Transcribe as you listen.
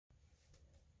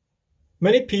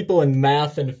Many people in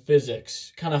math and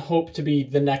physics kind of hope to be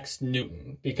the next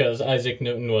Newton, because Isaac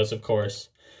Newton was, of course,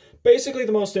 basically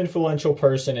the most influential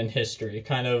person in history,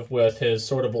 kind of with his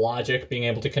sort of logic, being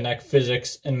able to connect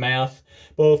physics and math,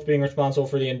 both being responsible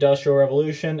for the Industrial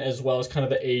Revolution, as well as kind of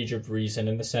the Age of Reason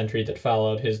in the century that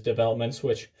followed his developments,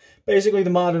 which basically the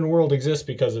modern world exists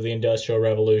because of the Industrial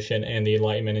Revolution and the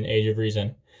Enlightenment and Age of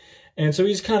Reason. And so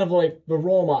he's kind of like the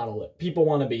role model that people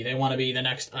want to be. They want to be the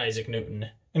next Isaac Newton.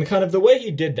 And kind of the way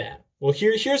he did that, well,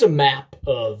 here's a map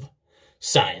of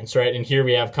science, right? And here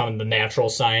we have kind of the natural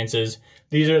sciences.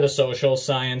 These are the social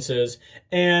sciences.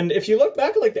 And if you look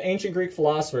back at like the ancient Greek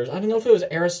philosophers, I don't know if it was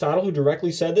Aristotle who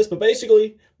directly said this, but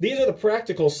basically these are the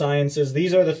practical sciences.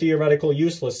 These are the theoretical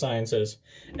useless sciences.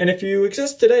 And if you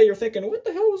exist today, you're thinking, what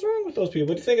the hell was wrong with those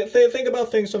people? Think about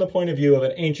things from the point of view of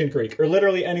an ancient Greek, or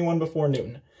literally anyone before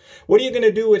Newton. What are you going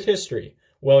to do with history?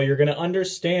 Well, you're going to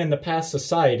understand the past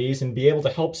societies and be able to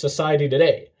help society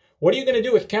today. What are you going to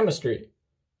do with chemistry?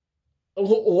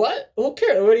 What? Who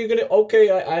cares? What are you going to... Okay,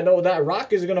 I know that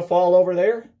rock is going to fall over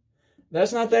there.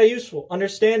 That's not that useful.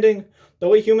 Understanding the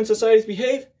way human societies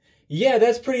behave? Yeah,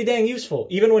 that's pretty dang useful.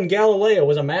 Even when Galileo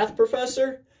was a math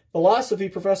professor, philosophy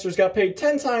professors got paid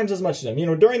 10 times as much as him. You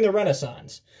know, during the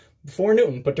Renaissance. Before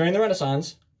Newton, but during the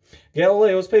Renaissance,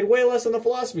 Galileo was paid way less than the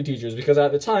philosophy teachers because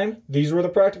at the time, these were the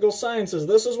practical sciences.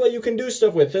 This is what you can do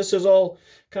stuff with. This is all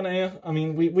kind of, I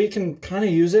mean, we can kind of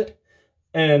use it.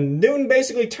 And Newton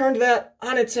basically turned that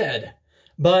on its head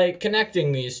by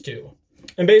connecting these two.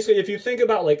 And basically, if you think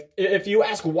about, like, if you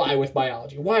ask why with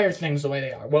biology, why are things the way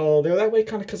they are? Well, they're that way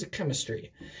kind of because of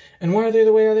chemistry. And why are they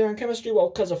the way they are in chemistry? Well,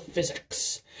 because of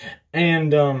physics.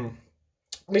 And,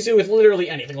 basically, with literally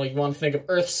anything, like you want to think of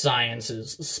earth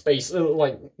sciences, space,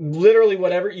 like literally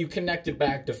whatever, you connect it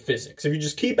back to physics. If you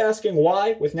just keep asking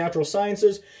why with natural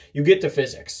sciences, you get to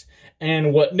physics.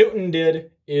 And what Newton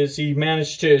did is he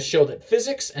managed to show that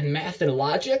physics and math and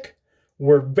logic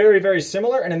were very, very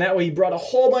similar. And in that way, he brought a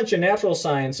whole bunch of natural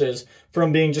sciences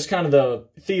from being just kind of the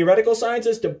theoretical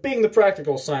sciences to being the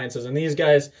practical sciences. And these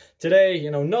guys today,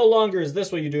 you know, no longer is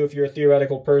this what you do if you're a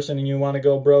theoretical person and you want to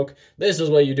go broke. This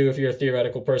is what you do if you're a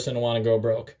theoretical person and want to go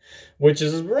broke. Which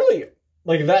is really,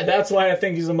 like, that's why I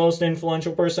think he's the most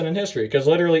influential person in history. Because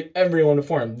literally everyone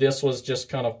before him, this was just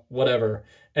kind of whatever.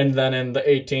 And then in the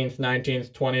 18th,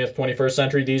 19th, 20th, 21st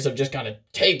century, these have just kind of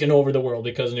taken over the world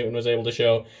because Newton was able to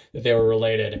show that they were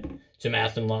related to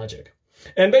math and logic.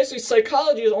 And basically,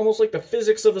 psychology is almost like the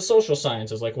physics of the social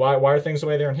sciences. Like, why are things the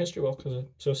way they are in history? Well, because of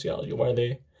sociology. Why are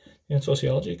they in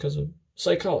sociology? Because of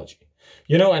psychology.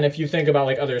 You know, and if you think about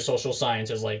like other social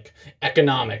sciences, like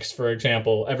economics, for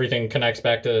example, everything connects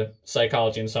back to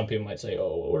psychology. And some people might say,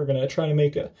 oh, we're going to try to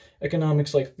make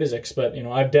economics like physics. But, you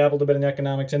know, I've dabbled a bit in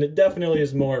economics, and it definitely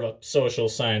is more of a social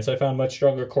science. I found much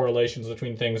stronger correlations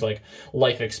between things like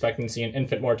life expectancy and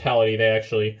infant mortality. They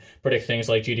actually predict things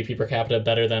like GDP per capita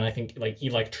better than I think like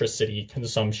electricity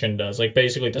consumption does. Like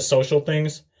basically the social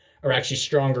things are actually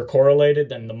stronger correlated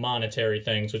than the monetary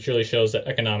things, which really shows that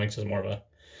economics is more of a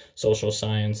social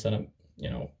science than a, you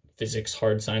know, physics,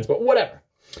 hard science, but whatever.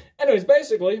 Anyways,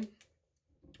 basically,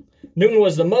 Newton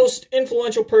was the most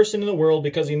influential person in the world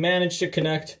because he managed to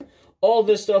connect all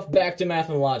this stuff back to math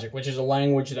and logic, which is a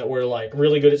language that we're like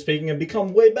really good at speaking and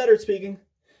become way better at speaking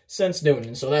since Newton.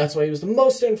 And so that's why he was the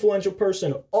most influential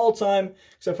person of all time,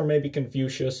 except for maybe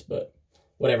Confucius, but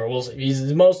whatever, we'll see. He's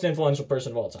the most influential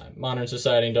person of all time. Modern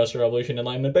society, Industrial Revolution,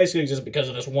 Enlightenment, basically just because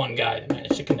of this one guy that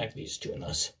managed to connect these two and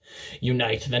thus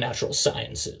unite the natural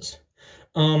sciences.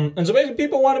 And so basically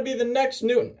people want to be the next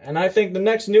Newton. And I think the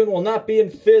next Newton will not be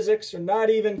in physics or not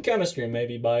even chemistry,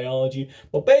 maybe biology.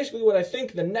 But basically what I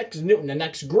think the next Newton, the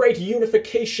next great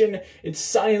unification in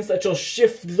science that shall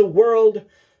shift the world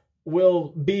will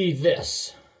be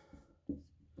this.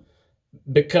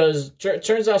 Because it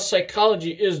turns out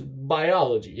psychology is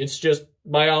biology. It's just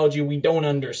biology we don't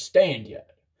understand yet.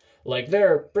 Like,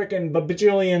 there are frickin'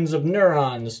 bajillions of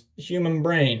neurons, human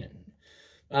brain.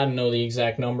 I don't know the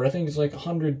exact number. I think it's like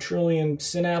 100 trillion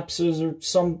synapses or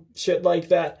some shit like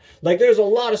that. Like, there's a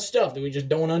lot of stuff that we just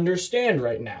don't understand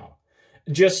right now.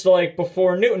 Just like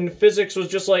before Newton, physics was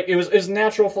just like, it was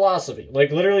natural philosophy.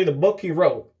 Like, literally the book he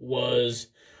wrote was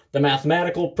The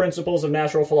Mathematical Principles of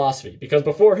Natural Philosophy. Because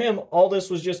before him, all this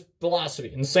was just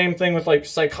philosophy. And same thing with like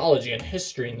psychology and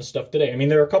history and stuff today. I mean,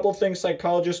 there are a couple of things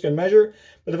psychologists can measure,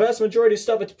 but the vast majority of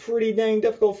stuff, it's pretty dang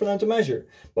difficult for them to measure.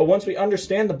 But once we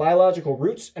understand the biological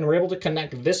roots and we're able to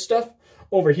connect this stuff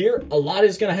over here, a lot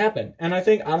is going to happen. And I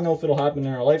don't know if it'll happen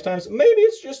in our lifetimes. Maybe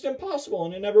it's just impossible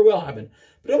and it never will happen.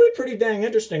 But it'll be pretty dang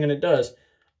interesting, and it does.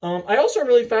 I also am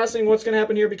really fascinated what's going to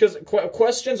happen here because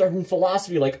questions are in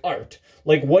philosophy like art.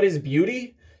 Like, what is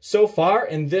beauty? so far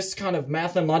in this kind of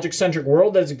math and logic-centric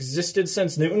world that has existed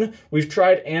since Newton, we've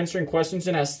tried answering questions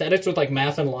in aesthetics with like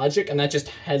math and logic, and that just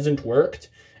hasn't worked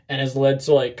and has led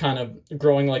to like kind of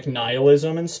growing like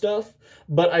nihilism and stuff.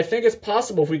 But I think it's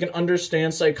possible if we can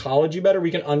understand psychology better,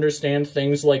 we can understand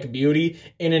things like beauty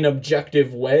in an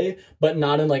objective way, but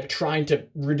not in like trying to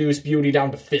reduce beauty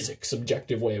down to physics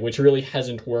objective way, which really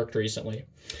hasn't worked recently.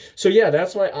 So yeah,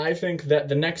 that's why I think that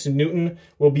the next Newton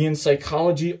will be in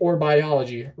psychology or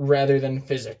biology rather than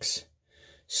physics.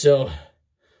 So,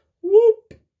 woo!